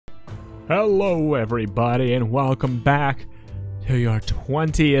Hello everybody and welcome back to your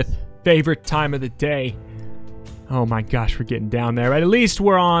 20th favorite time of the day. Oh my gosh, we're getting down there. At least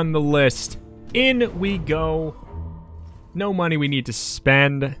we're on the list. In we go. No money we need to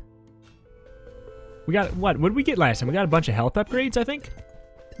spend. We got, what did we get last time? We got a bunch of health upgrades, I think?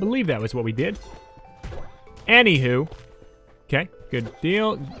 I believe that was what we did. Anywho. Okay, good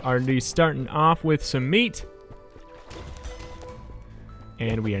deal. Already starting off with some meat.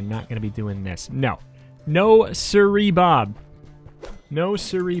 And we are not going to be doing this. No. No siree, Bob. No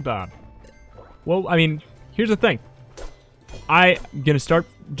siree, Bob. Well, I mean, here's the thing. I'm going to start,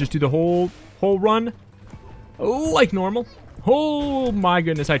 just do the whole run like normal. Oh my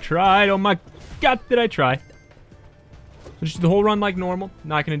goodness, I tried. Oh my god, did I try. Just do the whole run like normal.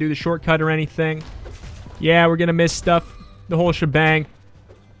 Not going to do the shortcut or anything. Yeah, we're going to miss stuff. The whole shebang.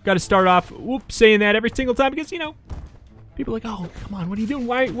 Got to start off, whoop, saying that every single time because, you know, people are like, oh, come on, what are you doing?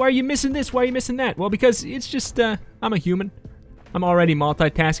 Why are you missing this? Why are you missing that? Well, because it's just, I'm a human. I'm already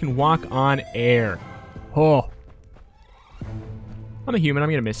multitasking. Walk on air. Oh. I'm a human. I'm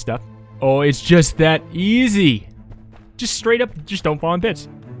going to miss stuff. Oh, it's just that easy. Just straight up, just don't fall in pits.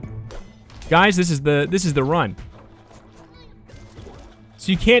 Guys, this is the run.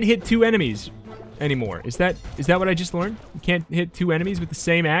 So you can't hit two enemies anymore. Is that what I just learned? You can't hit two enemies with the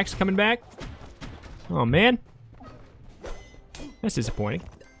same axe coming back? Oh, man. That's disappointing.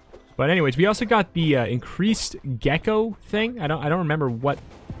 But anyways, we also got the increased gecko thing. I don't remember what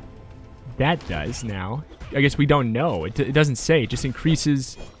that does now. I guess we don't know. It doesn't say. It just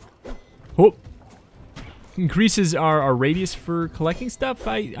increases. Oh, increases our radius for collecting stuff.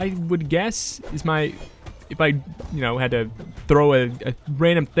 I would guess is my, if I had to throw a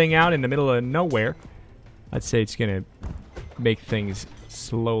random thing out in the middle of nowhere, I'd say it's gonna make things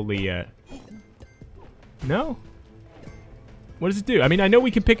slowly. No. What does it do? I mean, I know we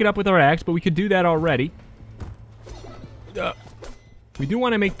can pick it up with our axe, but we could do that already. We do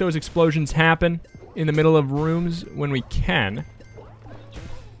want to make those explosions happen in the middle of rooms when we can.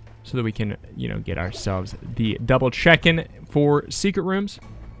 So that we can, get ourselves the double check-in for secret rooms.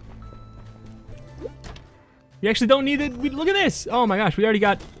 You actually don't need it. Look at this. Oh my gosh, we already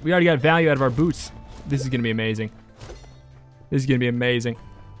got value out of our boots. This is going to be amazing. This is going to be amazing.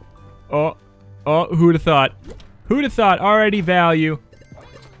 Oh, who would have thought? Who'd have thought? Already value.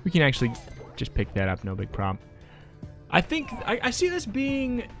 We can actually just pick that up, no big problem. I think, I see this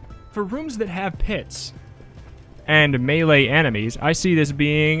being, for rooms that have pits and melee enemies, I see this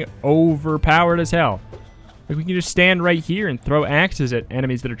being overpowered as hell. Like, we can just stand right here and throw axes at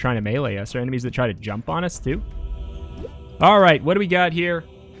enemies that are trying to melee us, or enemies that try to jump on us, too. Alright, what do we got here?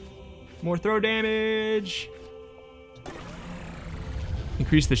 More throw damage.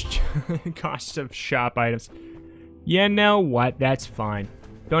 Increase the cost of shop items. You know what? That's fine.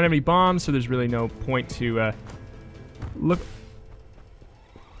 Don't have any bombs, so there's really no point to look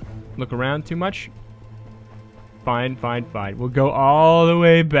around too much. Fine. We'll go all the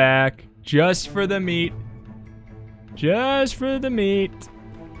way back just for the meat. Just for the meat.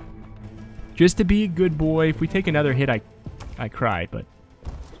 Just to be a good boy. If we take another hit, I cry, but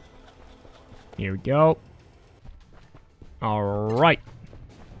here we go. All right.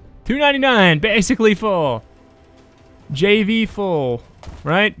 $2.99, basically full. JV full,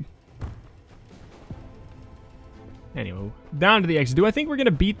 right? Anyway, down to the exit. Do I think we're gonna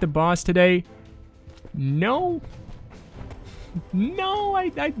beat the boss today? No. No, I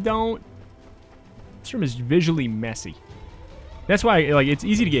don't. This room is visually messy. That's why, like, it's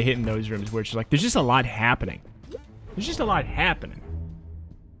easy to get hit in those rooms where it's just like, there's just a lot happening. There's just a lot happening.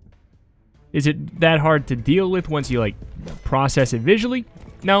 Is it that hard to deal with once you, like, process it visually?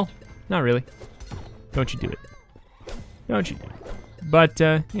 No, not really. Don't you do it. Don't you? But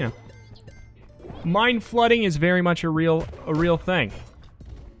mine flooding is very much a real thing.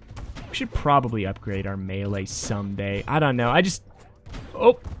 We should probably upgrade our melee someday. I don't know.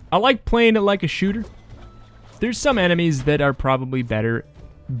 I like playing it like a shooter. There's some enemies that are probably better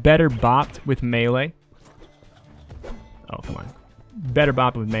bopped with melee. Oh, come on. Better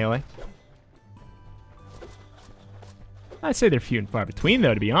bopped with melee. I'd say they're few and far between,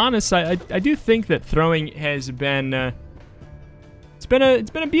 though, to be honest. I do think that throwing has been it's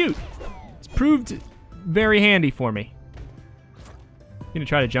been a beaut. It's proved very handy for me. Gonna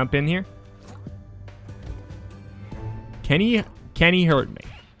try to jump in here. Can he hurt me?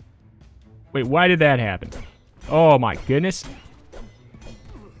 Wait, why did that happen? Oh my goodness.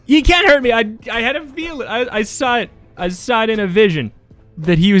 He can't hurt me. I had a feeling. I saw it. I saw it in a vision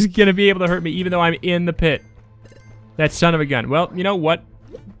that he was gonna be able to hurt me even though I'm in the pit. That son of a gun. Well, you know what?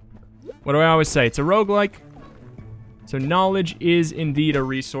 What do I always say? It's a roguelike. So knowledge is indeed a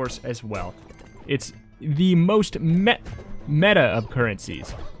resource as well. It's the most meta of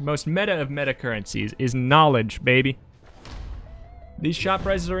currencies. Most meta of meta currencies is knowledge, baby. These shop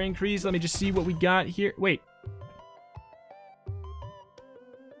prices are increased. Let me just see what we got here. Wait.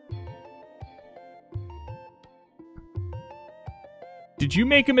 Did you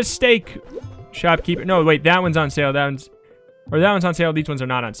make a mistake, shopkeeper? No, wait, that one's on sale. That one's on sale. These ones are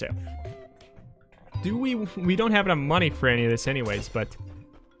not on sale. Do we don't have enough money for any of this anyways, but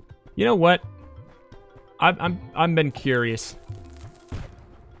you know what? I've been curious.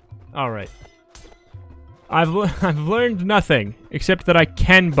 All right. I've learned nothing except that I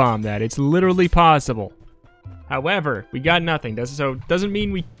can bomb that. It's literally possible. However, we got nothing. Doesn't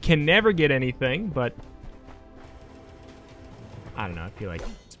mean we can never get anything, but I don't know. I feel like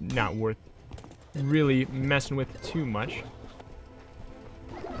it's not worth really messing with too much.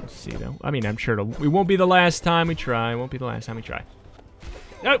 Let's see, though. I mean, I'm sure it won't be the last time we try. It won't be the last time we try.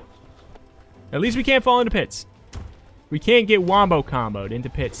 Nope. At least we can't fall into pits. We can't get wombo comboed into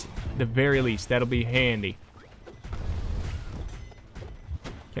pits. At the very least. That'll be handy.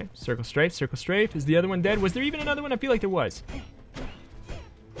 Okay, circle strafe, circle strafe. Is the other one dead? Was there even another one? I feel like there was.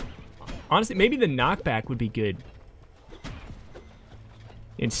 Honestly, maybe the knockback would be good.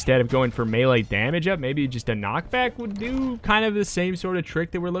 Instead of going for melee damage up, maybe just a knockback would do kind of the same sort of trick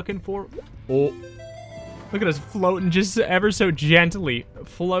that we're looking for. Oh, look at us floating just ever so gently.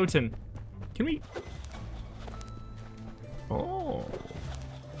 Floating. Can we? Oh.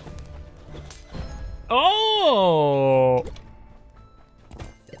 Oh.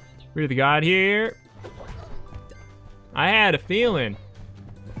 We're the god here. I had a feeling.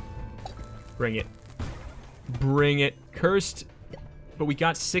 Bring it. Bring it. Cursed. But we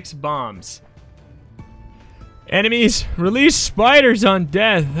got 6 bombs. Enemies, release spiders on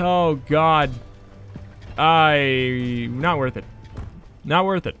death. Oh, God. Not worth it. Not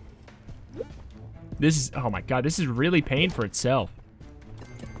worth it. This is, oh my God, this is really paying for itself.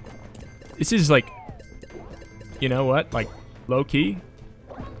 This is like, you know what? Like, low-key.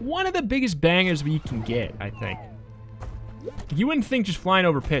 One of the biggest bangers we can get, I think. You wouldn't think just flying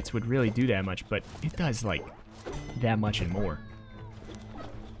over pits would really do that much, but it does, like, that much and more.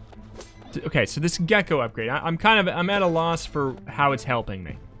 Okay, so this gecko upgrade, I'm at a loss for how it's helping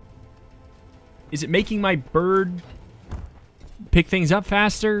me. Is it making my bird pick things up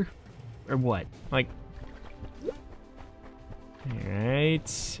faster? Or what? Like,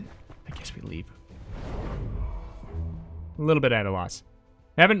 alright. I guess we leave. A little bit at a loss.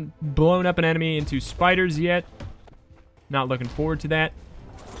 Haven't blown up an enemy into spiders yet. Not looking forward to that.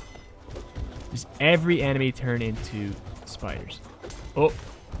 Does every enemy turn into spiders? Oh.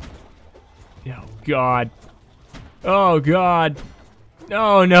 Oh, God. Oh, God.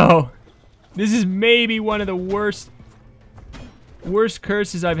 Oh, no. This is maybe one of the worst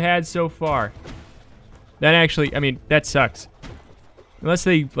curses I've had so far. That actually, I mean, that sucks. Unless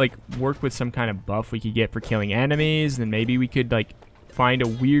they, like, work with some kind of buff we could get for killing enemies, then maybe we could, like, find a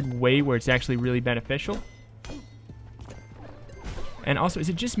weird way where it's actually really beneficial. And also, is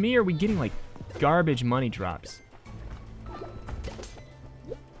it just me, or are we getting, like, garbage money drops?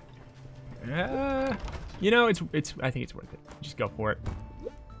 You know, I think it's worth it. Just go for it.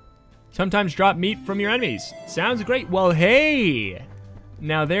 Sometimes drop meat from your enemies. Sounds great. Well, hey!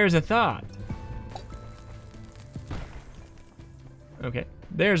 Now there's a thought. Okay,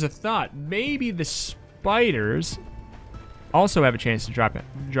 there's a thought. Maybe the spiders also have a chance to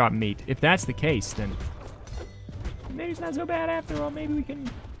drop meat. If that's the case, then maybe it's not so bad after all. Maybe we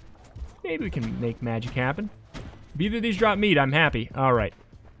can make magic happen. If either of these drop meat, I'm happy. All right.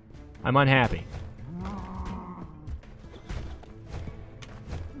 I'm unhappy.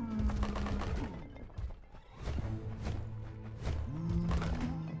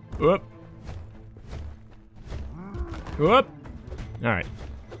 Whoop. Whoop. Alright.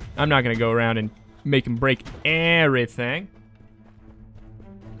 I'm not going to go around and make him break everything.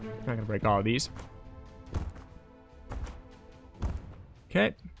 Not going to break all of these.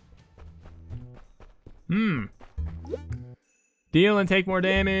 Okay. Deal and take more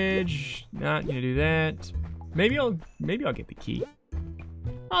damage. Not gonna do that. Maybe I'll get the key.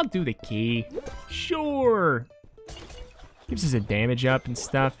 I'll do the key. Sure. Gives us a damage up and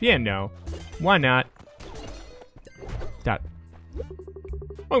stuff. Yeah, no. Why not? Stop.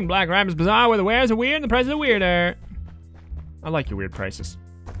 Oh, Black Rabbit's Bazaar, where the wares are weird and the prices are weirder. I like your weird prices.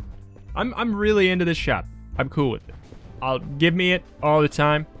 I'm really into this shop. I'm cool with it. Give me it all the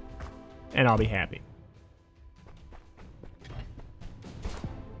time, and I'll be happy.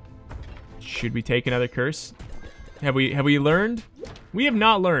 Should we take another curse? Have we learned? We have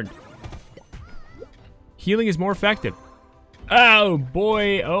not learned. Healing is more effective. Oh,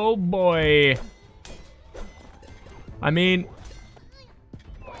 boy. Oh, boy. I mean,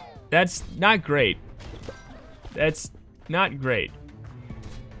 that's not great. That's not great.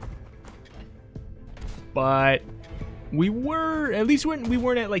 But we were, at least we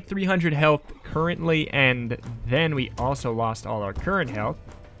weren't at like 300 health currently, and then we also lost all our current health.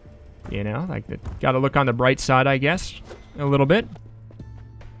 You know, like, gotta look on the bright side, I guess, a little bit.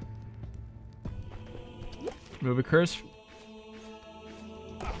 Remove a curse.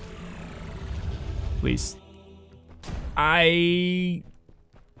 Please.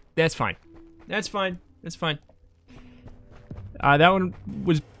 That's fine. That's fine. That's fine. That one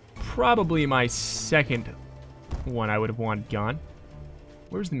was probably my second one I would have wanted gone.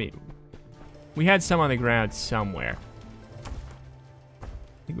 Where's the meat? We had some on the ground somewhere. I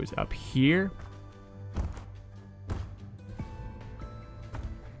think it was up here.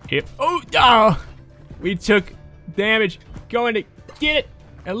 Oh! We took damage. Going to get it.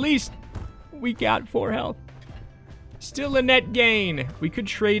 At least we got 4 health. Still a net gain. We could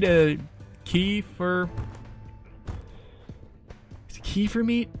trade a key for... Is a key for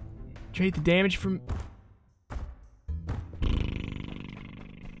meat? Trade the damage from...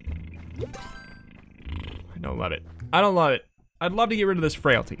 I don't love it. I don't love it. I'd love to get rid of this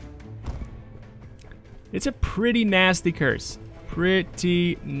frailty. It's a pretty nasty curse.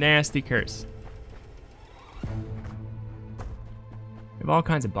 Pretty nasty curse. We have all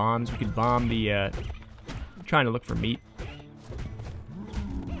kinds of bombs. We could bomb the, I'm trying to look for meat.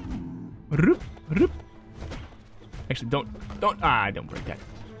 Actually, don't break that.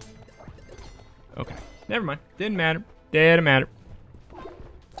 Okay, never mind. Didn't matter. Didn't matter.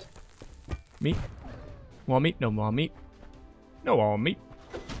 Meat. Wall meat. No wall meat. No wall meat.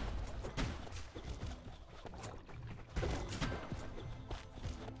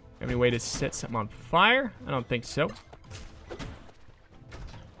 Have any way to set something on fire? I don't think so.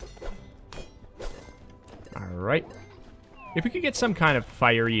 Alright. If we could get some kind of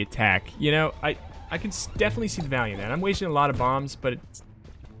fiery attack, you know, I can definitely see the value in that. I'm wasting a lot of bombs, but it's,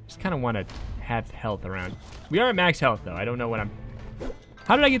 just kind of want to have health around. We are at max health, though. I don't know what I'm...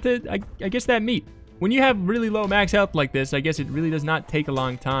 How did I get the... I guess that meat. When you have really low max health like this, I guess it really does not take a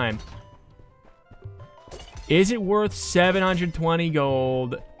long time. Is it worth 720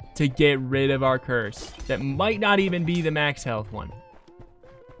 gold to get rid of our curse? That might not even be the max health one.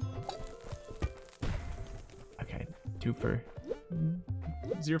 Okay, 0 for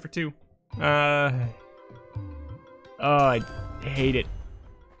 2. Oh, I hate it.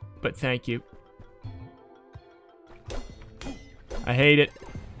 But thank you. I hate it.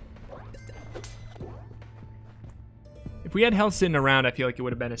 If we had health sitting around, I feel like it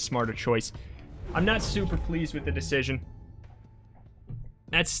would have been a smarter choice. I'm not super pleased with the decision.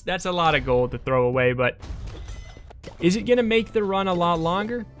 That's a lot of gold to throw away, but is it gonna make the run a lot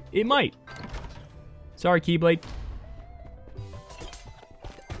longer? It might. Sorry, Keyblade.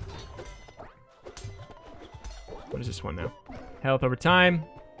 What is this one now? Health over time.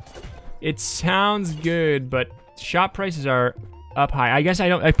 It sounds good, but shop prices are up high. I guess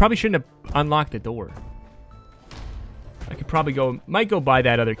I probably shouldn't have unlocked the door. I could probably might go buy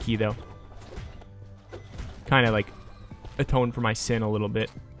that other key though. Kind of like atone for my sin a little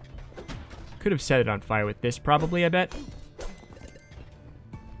bit. Could have set it on fire with this probably, I bet.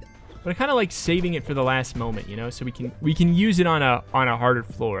 But I kind of like saving it for the last moment, you know, so we can use it on a harder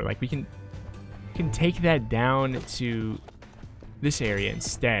floor. Like we can take that down to this area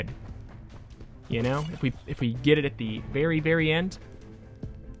instead. You know, if we get it at the very end,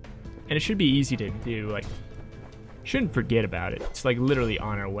 and it should be easy to do. Like, shouldn't forget about it. It's like literally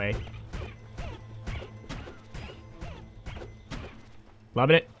on our way.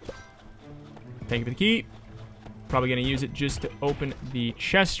 Loving it. Thank you for the key. Probably gonna use it just to open the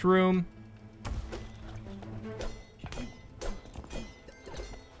chest room.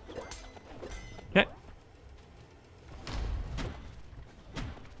 Okay.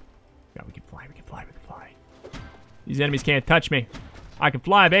 Yeah, we can fly, we can fly, we can fly. These enemies can't touch me. I can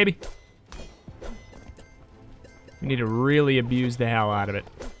fly, baby. We need to really abuse the hell out of it.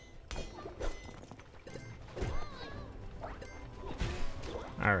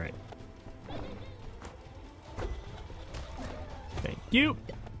 All right. Thank you.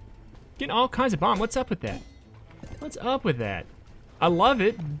 Getting all kinds of bomb. What's up with that? What's up with that? I love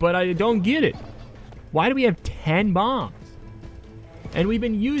it, but I don't get it. Why do we have 10 bombs? And we've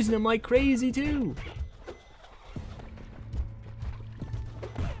been using them like crazy, too.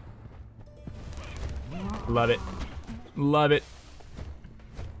 Love it. Love it.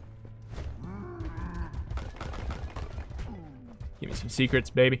 Give me some secrets,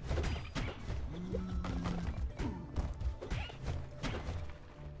 baby.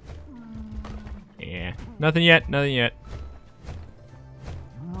 Nothing yet. Nothing yet.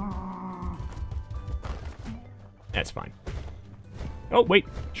 That's fine. Oh, wait.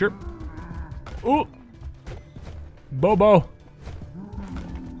 Sure. Ooh. Bobo.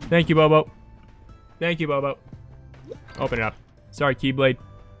 Thank you, Bobo. Thank you, Bobo. Open it up. Sorry, Keyblade.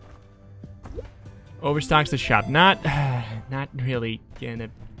 Overstocks the shop. Not really gonna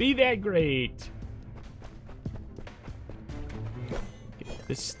be that great. Get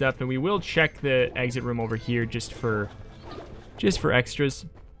this stuff, and we will check the exit room over here just for extras.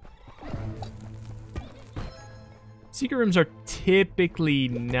 Secret rooms are typically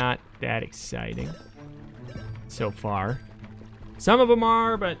not that exciting so far. Some of them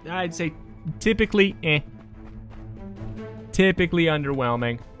are, but I'd say typically, typically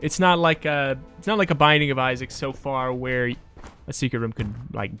underwhelming. It's not like a Binding of Isaac so far where a secret room could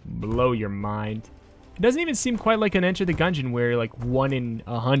like blow your mind. It doesn't even seem quite like an Enter the Gungeon where like 1 in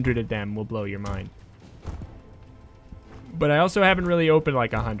 100 of them will blow your mind. But I also haven't really opened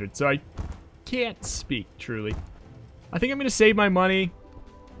like 100, so I can't speak truly. I think I'm gonna save my money.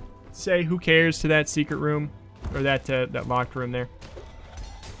 Say who cares to that secret room or that locked room there,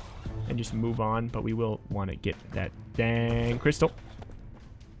 and just move on. But we will want to get that dang crystal.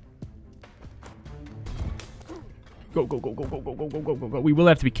 Go, go, go, go, go, go, go, go, go, go, go. We will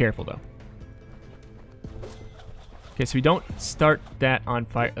have to be careful, though. Okay, so we don't start that on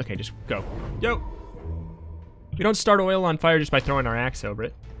fire. Okay, just go. Yo! We don't start oil on fire just by throwing our axe over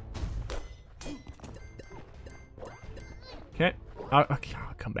it. Okay. I'll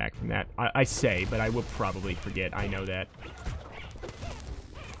come back from that. I say, but I will probably forget. I know that.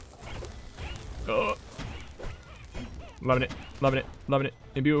 Oh. Loving it. Loving it. Loving it.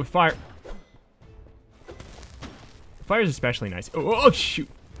 Imbue it with fire. Fire is especially nice. Oh, shoot.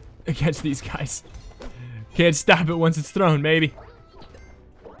 Against these guys. Can't stop it once it's thrown, baby.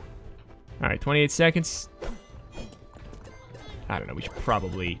 Alright, 28 seconds. I don't know. We should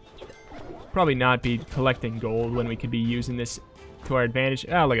probably not be collecting gold when we could be using this to our advantage.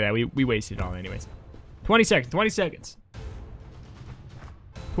 Oh, look at that. We wasted it all anyways. 20 seconds. 20 seconds.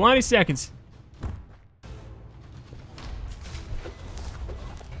 20 seconds.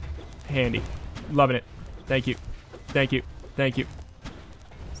 Handy. Loving it. Thank you. Thank you. Thank you.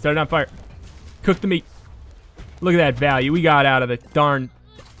 Start it on fire. Cook the meat. Look at that value we got out of the darn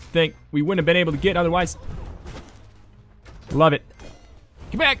thing we wouldn't have been able to get otherwise. Love it.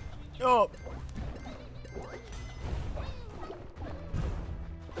 Get back. Oh.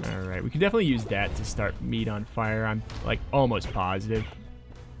 Alright, we can definitely use that to start meat on fire. I'm like almost positive.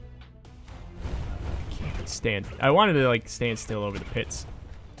 Can't stand. I wanted to like stand still over the pits.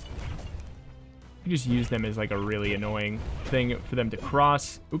 You just use them as like a really annoying thing for them to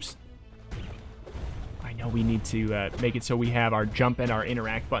cross. Oops. I know we need to make it so we have our jump and our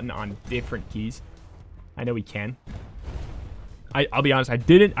interact button on different keys. I know we can. I'll be honest, I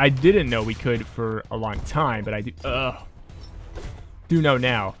didn't know we could for a long time, but I do know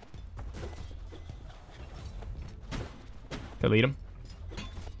now. Delete them.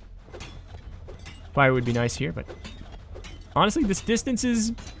 Fire would be nice here, but honestly, this distance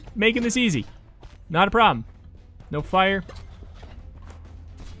is making this easy. Not a problem. No fire.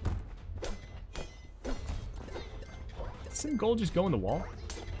 Did some gold just go in the wall?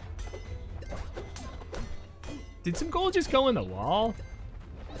 Did some gold just go in the wall?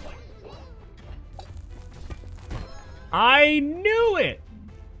 I knew it!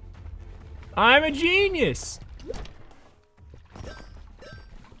 I'm a genius!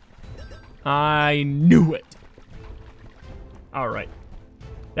 I knew it! Alright.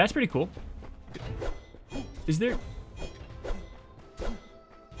 That's pretty cool. Is there...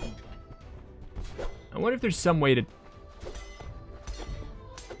 I wonder if there's some way to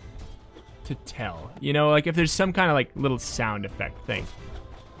tell. You know, like if there's some kind of like little sound effect thing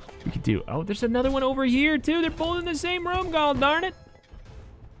we could do. Oh, there's another one over here too. They're both in the same room, god darn it.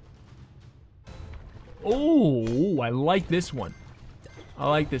 Oh, I like this one. I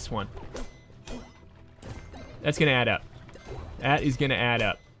like this one. That's gonna add up. That is gonna add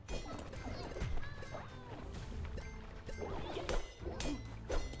up.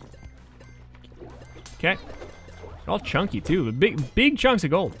 Okay. All chunky too. Big chunks of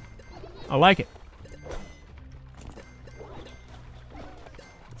gold. I like it.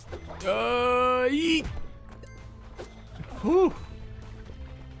 Yeet. Whew.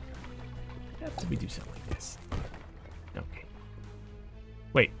 After we do something like this. Okay.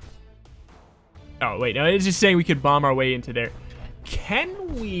 Wait. Oh, wait. No, it's just saying we could bomb our way into there.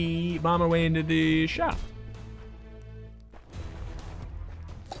 Can we bomb our way into the shop?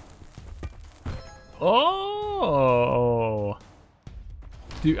 Oh.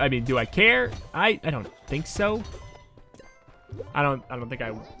 Do I care? I don't think so. I don't think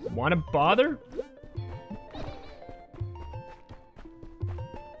I want to bother.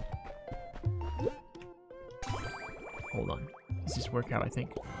 Hold on. Does this work out, I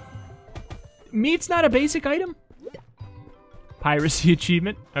think? Meat's not a basic item? Piracy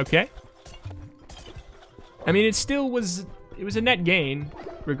achievement. Okay. I mean, it still was... It was a net gain,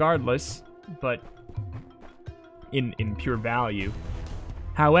 regardless, but in pure value.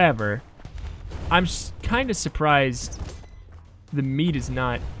 However, I'm kind of surprised the meat is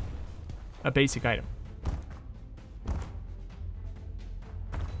not a basic item.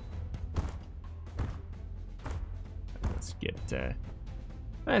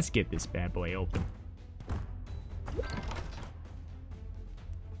 Let's get this bad boy open.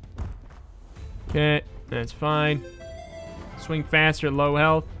 Okay, that's fine. Swing faster at low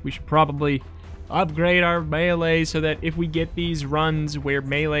health. We should probably upgrade our melee so that if we get these runs where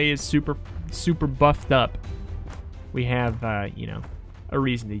melee is super buffed up, we have, you know, a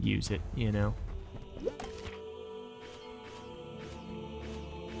reason to use it, you know.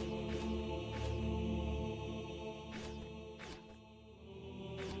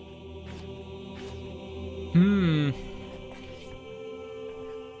 Hmm.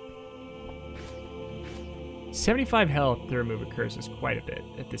 75 health to remove a curse is quite a bit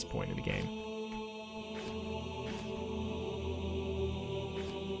at this point in the game.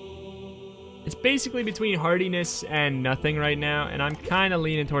 It's basically between hardiness and nothing right now, and I'm kind of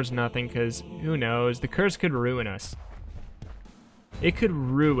leaning towards nothing because who knows? The curse could ruin us. It could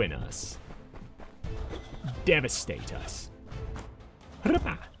ruin us. Devastate us.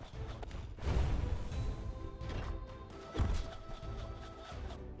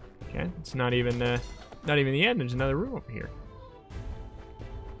 Okay, it's not even the end. There's another room over here.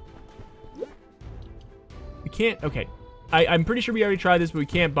 We can't. Okay, I'm pretty sure we already tried this, but we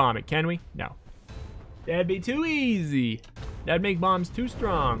can't bomb it, can we? No. That'd be too easy. That'd make bombs too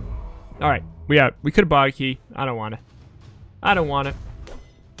strong. All right, we could have bought a key. I don't want to. I don't want to.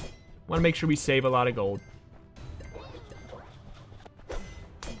 Want to make sure we save a lot of gold.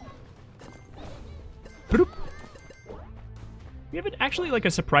 Bloop. We have actually like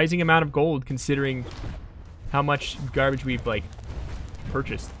a surprising amount of gold considering how much garbage we've like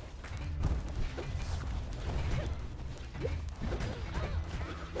purchased.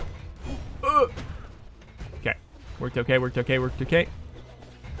 Okay, worked okay, worked okay, worked okay.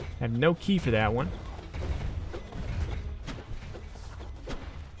 I have no key for that one.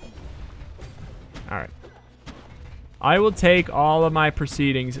 All right. I will take all of my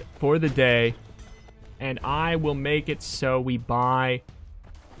proceedings for the day, and I will make it so we buy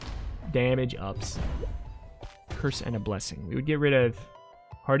damage ups. Curse and a blessing. We would get rid of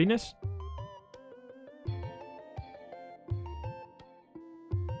hardiness.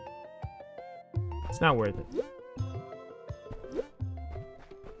 It's not worth it.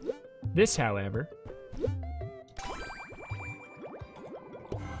 This, however,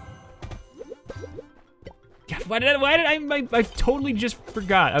 God, why did I totally just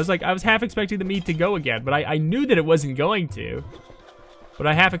forgot. I was half expecting the meat to go again, but I knew that it wasn't going to. But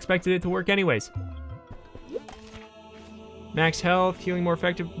I half expected it to work anyways. Max health, healing more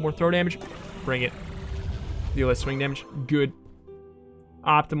effective, more throw damage. Bring it. Deal less swing damage. Good.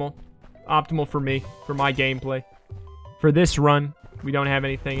 Optimal. Optimal for me, for my gameplay. For this run, we don't have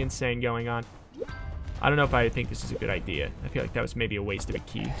anything insane going on. I don't know if I think this is a good idea. I feel like that was maybe a waste of a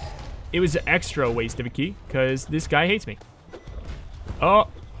key. It was an extra waste of a key, because this guy hates me. Oh!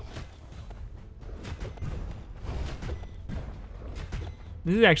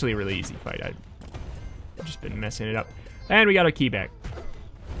 This is actually a really easy fight. I've just been messing it up. And we got our key back.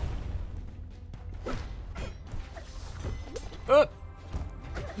 Oh!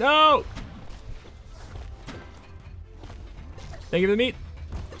 No! Thank you for the meat.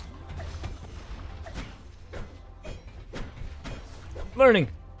 Learning.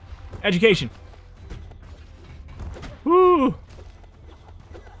 Education. Woo!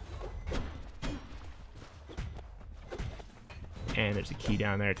 And there's a key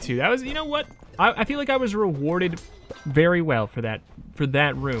down there too. That was, you know what? I feel like I was rewarded very well for that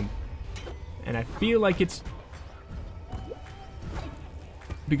room. And I feel like it's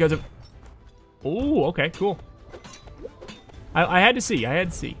because of... Oh, okay, cool. I had to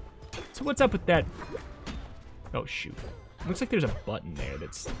see. So what's up with that? Oh, shoot. Looks like there's a button there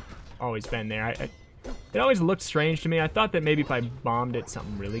that's always been there. It always looked strange to me. I thought that maybe if I bombed it,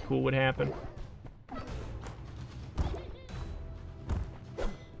 something really cool would happen.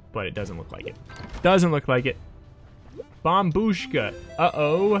 But it doesn't look like it. Doesn't look like it. Bombushka.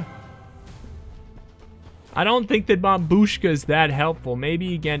 Uh-oh. I don't think that Bambushka is that helpful.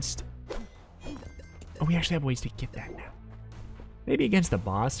 Maybe against... Oh, we actually have ways to get that now. Maybe against the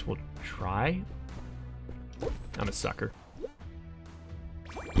boss we'll try. I'm a sucker.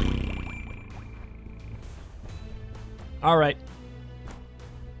 Alright.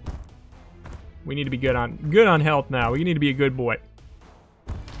 We need to be good on health now. We need to be a good boy.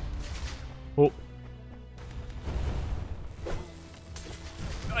 Oh.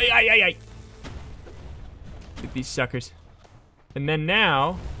 Ay, ay, ay, ay. Get these suckers. And then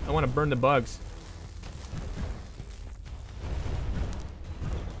now, I want to burn the bugs.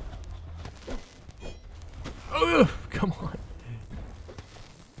 Ugh, come on.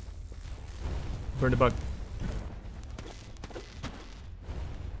 Burn the bug.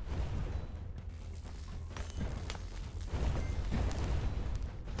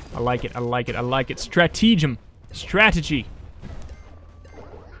 I like it, I like it, I like it. Stratagem. Strategy.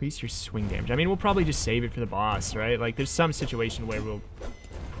 Increase your swing damage. I mean, we'll probably just save it for the boss, right? Like, there's some situation where we'll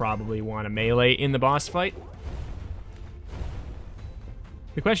probably want to melee in the boss fight.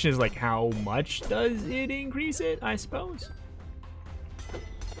 The question is, like, how much does it increase it, I suppose?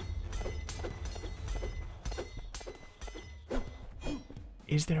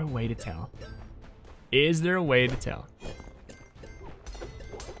 Is there a way to tell? Is there a way to tell?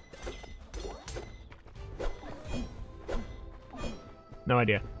 No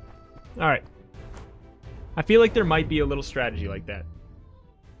idea. Alright. I feel like there might be a little strategy like that.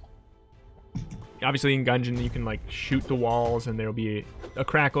 Obviously in Gungeon you can like shoot the walls and there'll be a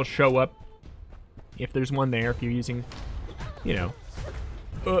crackle show up. If there's one there, if you're using, you know.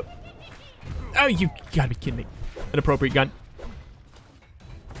 Oh, you gotta be kidding me. An appropriate gun.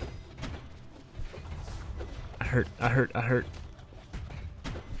 I hurt.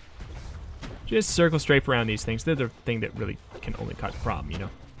 Just circle strafe around these things. They're the thing that really can only cause a problem, you know?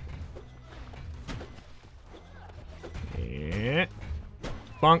 Yeah.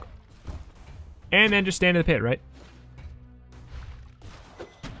 Bonk. And then just stand in the pit, right?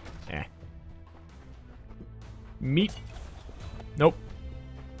 Eh. Meat. Nope.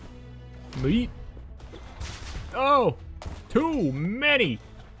 Meat. Oh! Too many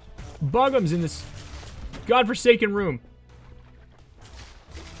bugums in this godforsaken room.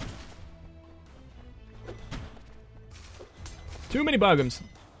 Too many bugums.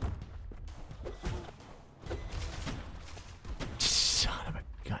 Son of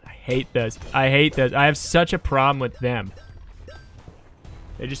a gun. I hate this. I hate this. I have such a problem with them.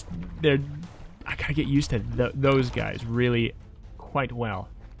 They're... I gotta get used to those guys really quite well.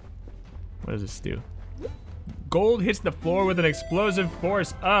 What does this do? Gold hits the floor with an explosive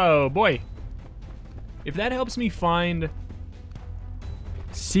force. Oh, boy. If that helps me find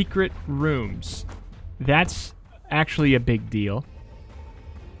secret rooms, that's actually a big deal.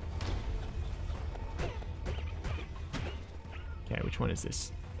 Okay, which one is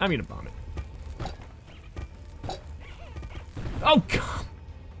this? I'm gonna bomb it. Oh, God.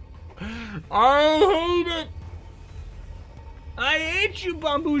 I hate it. I hate you,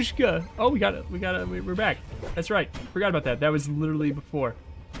 Bambushka. Oh, we're back. That's right. Forgot about that. That was literally before.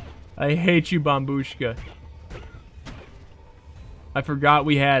 I hate you, Bambushka. I forgot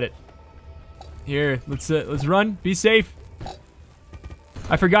we had it. Here, let's run. Be safe.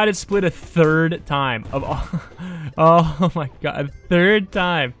 I forgot it split a third time of all. Oh my God, a third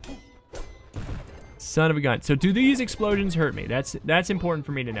time. Son of a gun. So do these explosions hurt me? That's important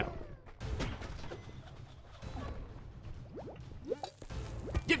for me to know.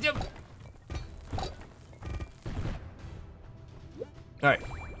 Yep. All right,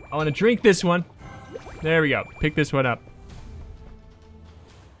 I want to drink this one. There we go. Pick this one up.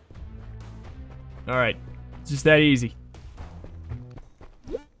 All right, it's just that easy.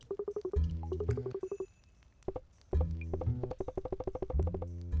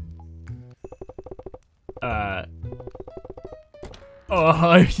 Oh,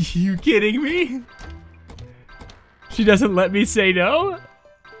 are you kidding me? She doesn't let me say no?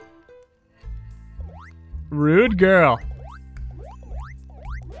 Rude girl.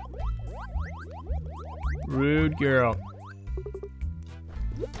 Rude girl.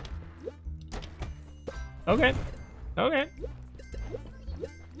 Okay. Okay.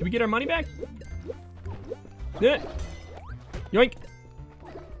 Did we get our money back? Yeah. Yoink.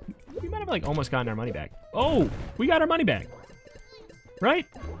 We might have like almost gotten our money back. Oh, we got our money back. Right?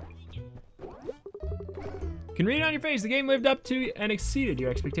 Can read it on your face. The game lived up to and exceeded your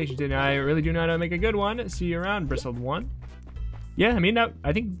expectations. And I really do know how to make a good one. See you around, Bristled One. Yeah, I mean,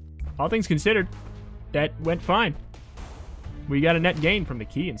 I think all things considered, that went fine. We got a net gain from the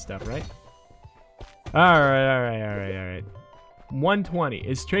key and stuff, right? Alright. 120.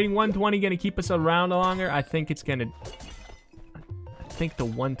 Is trading 120 going to keep us around longer? I think it's going to... I think the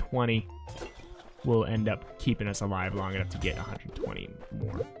 120 will end up keeping us alive long enough to get 120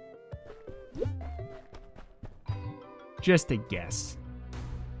 more. Just a guess.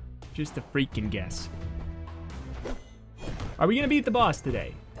 Just a freaking guess. Are we going to beat the boss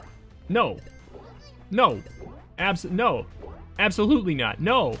today? No. No. No. Absolutely not.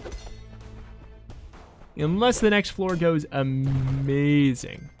 No. Unless the next floor goes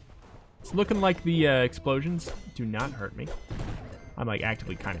amazing. It's looking like the explosions do not hurt me. I'm like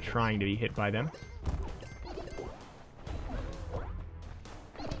actively kind of trying to be hit by them.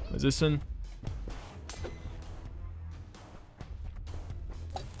 Is this one?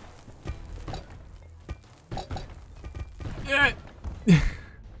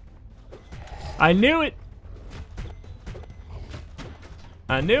 I knew it.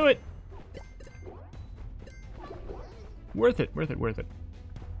 I knew it. Worth it, worth it, worth it.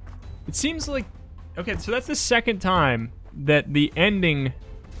 It seems like... Okay, so that's the second time that the ending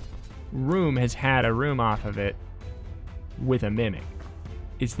room has had a room off of it with a mimic.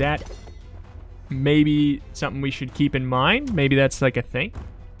 Is that maybe something we should keep in mind? Maybe that's like a thing?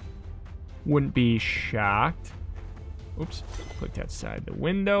 Wouldn't be shocked. Oops, clicked outside the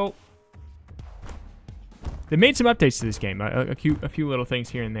window. They made some updates to this game, a few little things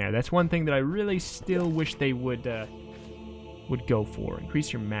here and there. That's one thing that I really still wish they would go for.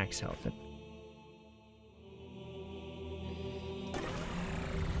 Increase your max health.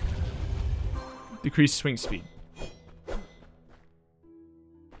 Decrease swing speed.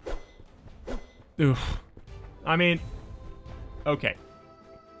 Oof. I mean, okay.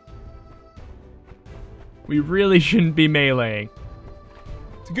 We really shouldn't be meleeing.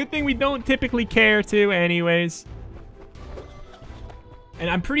 It's a good thing we don't typically care to anyways. And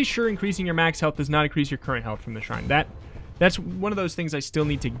I'm pretty sure increasing your max health does not increase your current health from the shrine. That's one of those things I still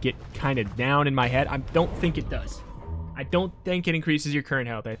need to get kind of down in my head. I don't think it does. I don't think it increases your current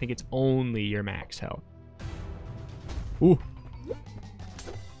health. I think it's only your max health. Ooh.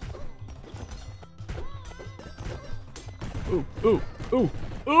 Ooh, ooh, ooh,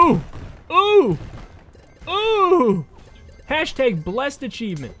 ooh, ooh, ooh! Hashtag blessed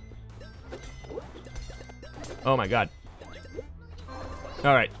achievement. Oh my god.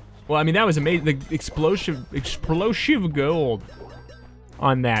 Alright. Well, I mean, that was amazing. The explosive gold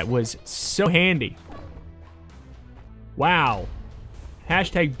on that was so handy. Wow.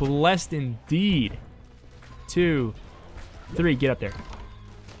 Hashtag blessed indeed. 2, 3, get up there.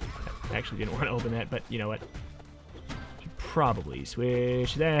 I actually didn't want to open that, but you know what? Should probably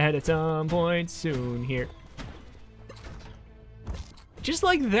switch that at some point soon here. Just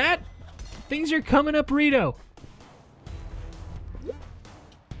like that, things are coming up, Rito.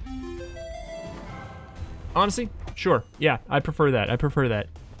 Honestly, sure. Yeah, I prefer that. I prefer that.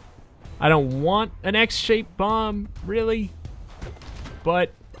 I don't want an X-shaped bomb, really.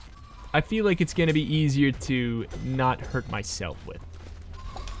 But I feel like it's going to be easier to not hurt myself with.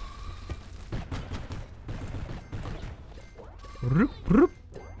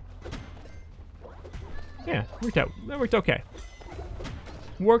 Yeah, worked out. That worked okay.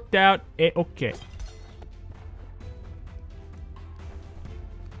 Worked out okay.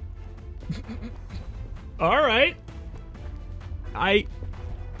 All right.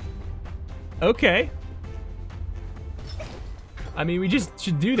 Okay. I mean, we just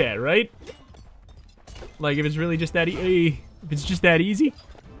should do that, right? Like, if it's really just that if it's just that easy.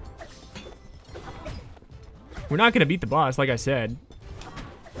 We're not gonna beat the boss, like I said.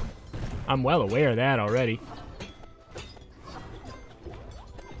 I'm well aware of that already.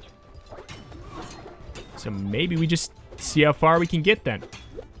 So maybe we just see how far we can get then.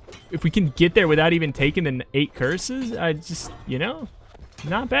 If we can get there without even taking the 8 curses, I just, you know,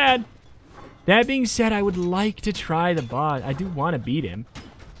 not bad. That being said, I would like to try the boss. I do want to beat him.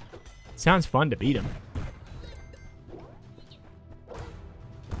 Sounds fun to beat him.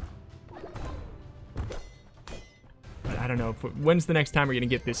 But I don't know. When's the next time we're going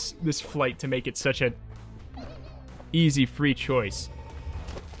to get this flight to make it such a easy, free choice?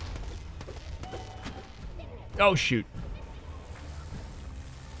 Oh, shoot.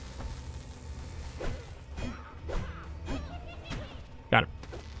 Got him.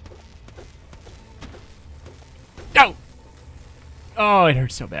 Oh! Oh, it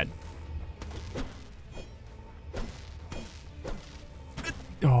hurts so bad.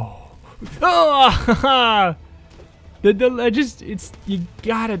 Oh. Oh! You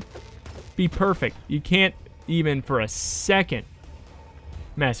gotta be perfect. You can't even for a second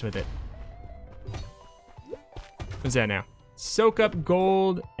mess with it. What's that now? Soak up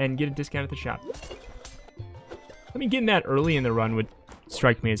gold and get a discount at the shop. I mean, getting that early in the run would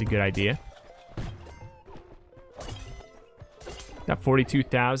strike me as a good idea. Got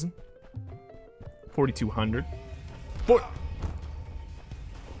 42,000. 4,200.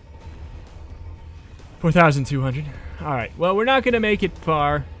 4,200. Alright, well, we're not going to make it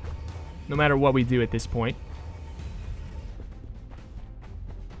far, no matter what we do at this point.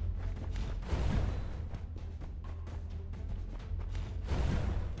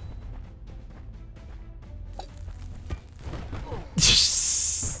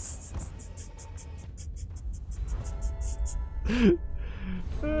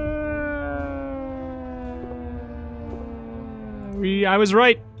 I was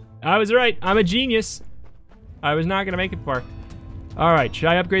right. I was right. I'm a genius. I was not going to make it far. All right. Should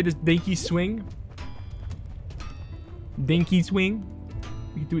I upgrade this dinky swing? Dinky swing?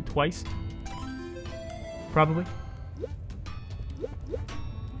 We can do it twice. Probably.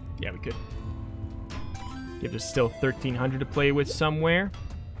 Yeah, we could. Gives us still 1,300 to play with somewhere.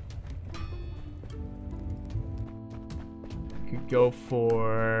 Could go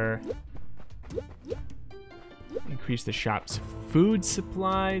for... Increase the shop's food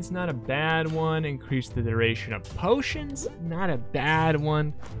supplies, not a bad one. Increase the duration of potions, not a bad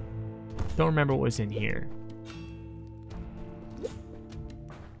one. Don't remember what was in here.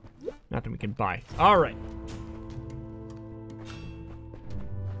 Nothing we can buy. All right.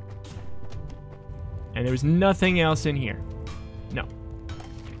 And there was nothing else in here. No.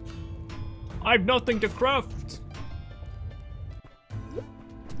 I've nothing to craft.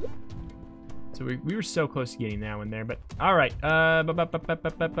 So we were so close to getting that one there, but all right.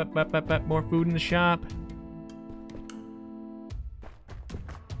 More food in the shop.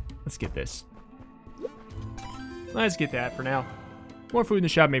 Let's get this. Let's get that for now. More food in the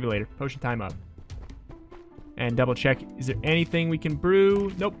shop, maybe later. Potion time up. And double check, is there anything we can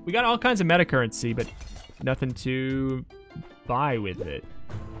brew? Nope, we got all kinds of meta currency, but nothing to buy with it.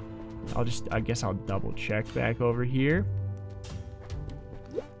 I guess I'll double check back over here.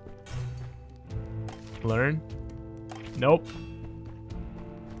 Learn. Nope.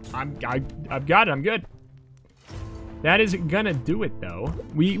 I've got it. I'm good. That is gonna do it though.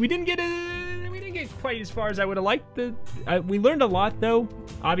 We didn't get quite as far as I would have liked. We learned a lot though.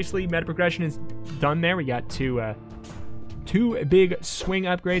 Obviously, meta progression is done there. We got two big swing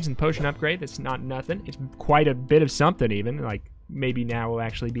upgrades and potion upgrade. That's not nothing. It's quite a bit of something even. Like maybe now we'll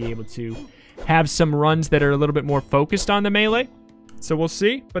actually be able to have some runs that are a little bit more focused on the melee. So we'll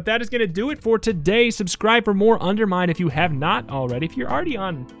see, but that is going to do it for today. Subscribe for more UnderMine if you have not already. If you're already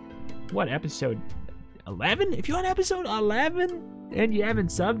on, what, episode 11? If you're on episode 11 and you haven't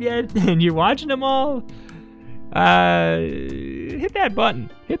subbed yet and you're watching them all, hit that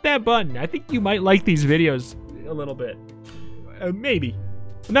button. Hit that button. I think you might like these videos a little bit. Maybe.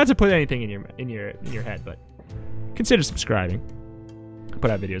 Not to put anything in your head, but consider subscribing. I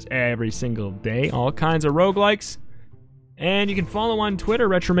put out videos every single day, all kinds of roguelikes. And you can follow on Twitter,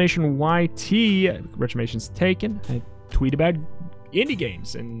 RetromationYT. Retromation's taken. I tweet about indie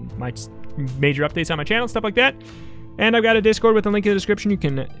games and my major updates on my channel, stuff like that. And I've got a Discord with a link in the description. You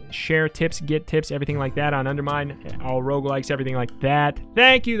can share tips, get tips, everything like that on UnderMine, all roguelikes, everything like that.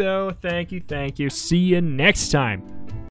 Thank you, though. Thank you. See you next time.